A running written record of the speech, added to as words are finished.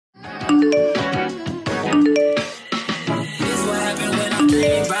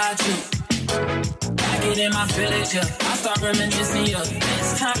in my village, yeah. I start reminiscing, yeah.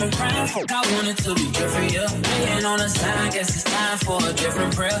 This time around, I wanted to be different, yeah. Waiting on a sign, guess it's time for a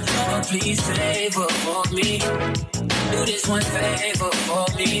different prayer. Oh, please favor for me. Do this one favor for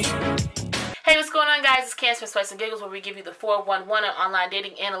me. Hey, what's going on, guys? It's Candace from Spice and Giggles, where we give you the 411 on online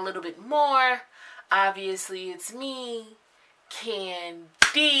dating and a little bit more. Obviously, it's me,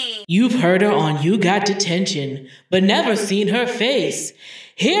 Candy. You've heard her on You Got Detention, but never seen her face.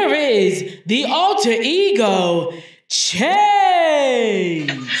 Here is the alter ego, Chase.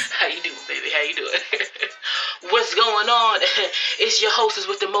 How you doing, baby? How you doing? What's going on? It's your hostess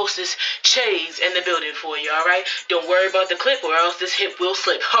with the mostest, Chase, in the building for you, all right? Don't worry about the clip or else this hip will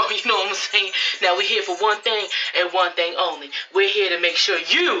slip. Oh, you know what I'm saying? Now, we're here for one thing and one thing only. We're here to make sure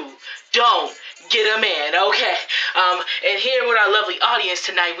you don't get a man, okay? And here with our lovely audience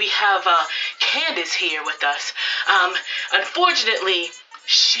tonight, we have Candace here with us. Unfortunately,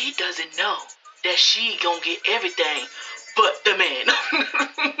 she doesn't know that she gonna get everything but the man.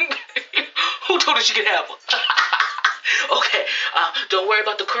 Who told her she could have one? Okay, don't worry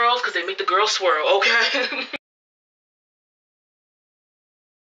about the curls because they make the girl swirl, okay?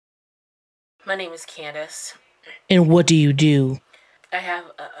 My name is Candace. And what do you do? I have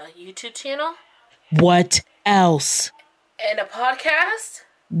a YouTube channel. What else? And a podcast.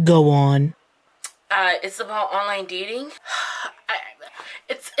 Go on. It's about online dating.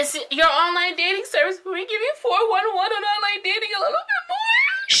 It's your online dating service. We give you 411 on online dating a little bit more.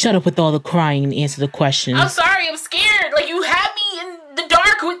 Shut up with all the crying and answer the questions. I'm sorry, I'm scared. Like, you have me in the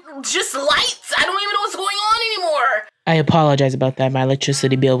dark with just lights. I don't even know what's going on anymore. I apologize about that. My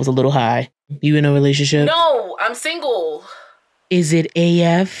electricity bill was a little high. You in a relationship? No, I'm single. Is it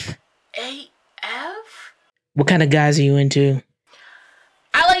AF? AF? What kind of guys are you into?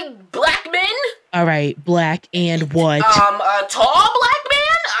 I like black men. All right, black and what? A tall black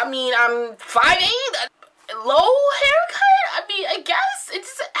man. I mean, I'm 5'8", low haircut. I mean, I guess it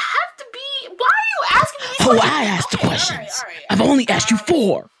doesn't have to be. Why are you asking me these questions? I asked the questions. All right. I've only asked you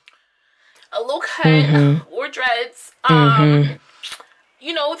 4. A low cut or dreads.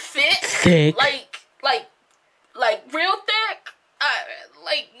 You know, thick. Like real thick.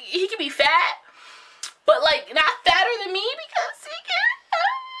 Like he can be fat, but like not fatter than me because he can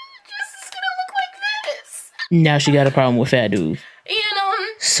just gonna look like this. Now she got a problem with fat dudes. You know.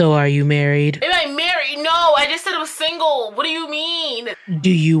 So are you married? Am I married? No, I just said I was single. What do you mean? Do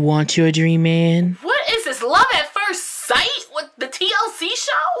you want your dream man? What is this? Love at first sight with the TLC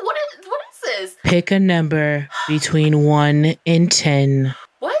show? What is this? Pick a number between 1 and 10.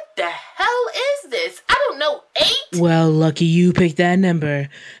 What the hell is this? I don't know. 8? Well, lucky you picked that number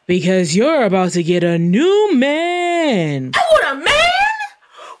because you're about to get a new man. I want a man?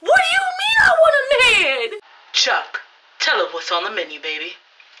 What do you mean I want a man? Chuck, tell her what's on the menu, baby.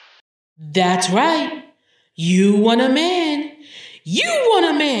 That's right. You want a man. You want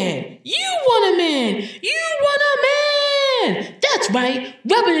a man. You want a man. You want a man. That's right.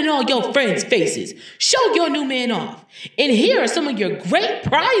 Rub it in all your friends' faces. Show your new man off. And here are some of your great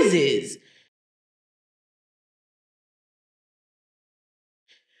prizes.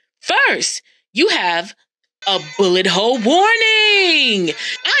 First, you have a bullet hole warning.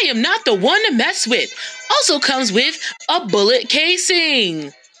 I am not the one to mess with. Also comes with a bullet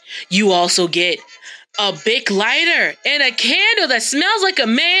casing. You also get a Bic lighter and a candle that smells like a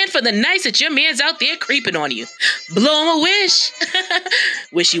man for the nights that your man's out there creeping on you. Blow him a wish.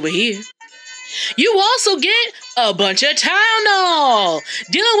 Wish you were here. You also get a bunch of Tylenol.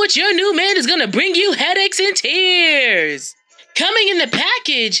 Dealing with your new man is going to bring you headaches and tears. Coming in the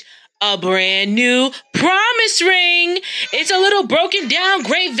package, a brand new promise ring. It's a little broken down,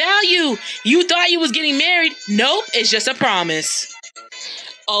 great value. You thought you was getting married. Nope, it's just a promise.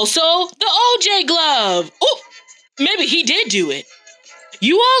 Also, the OJ glove. Oh, maybe he did do it.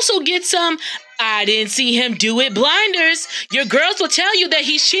 You also get some I didn't see him do it blinders. Your girls will tell you that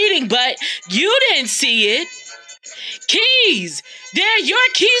he's cheating, but you didn't see it. Keys. They're your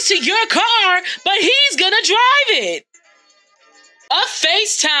keys to your car, but he's gonna drive it. A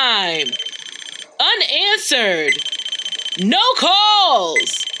FaceTime. Unanswered. No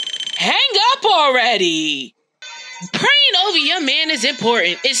calls. Hang up already. Praying over your man is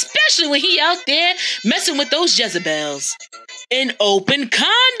important, especially when he out there messing with those Jezebels. An open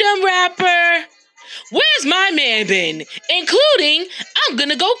condom wrapper. Where's my man been? Including, I'm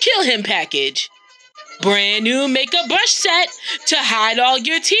gonna go kill him package. Brand new makeup brush set to hide all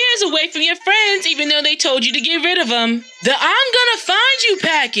your tears away from your friends, even though they told you to get rid of them. The I'm gonna find you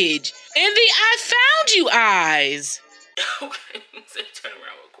package. And the I found you eyes. Okay, turn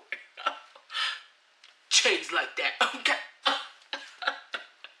around real quick. Chase like that. Okay.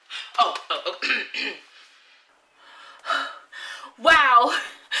 Wow.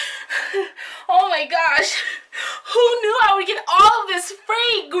 Oh my gosh. Who knew I would get all of this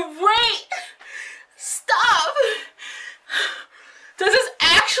free great stuff? Does this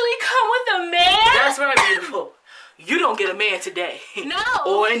actually come with a man? That's right, beautiful. You don't get a man today. No.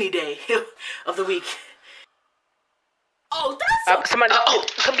 Or any day of the week. Oh, that's somebody.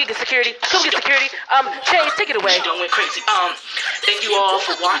 Come get the security. Come get security. Chase, take it away. She done went crazy. Thank you all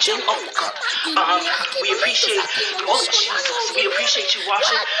for watching. We appreciate. Oh Jesus, we appreciate you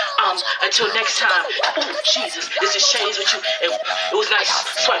watching. Until next time. Oh Jesus, this is Chase with you. It was nice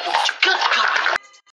swiping with you. Good God.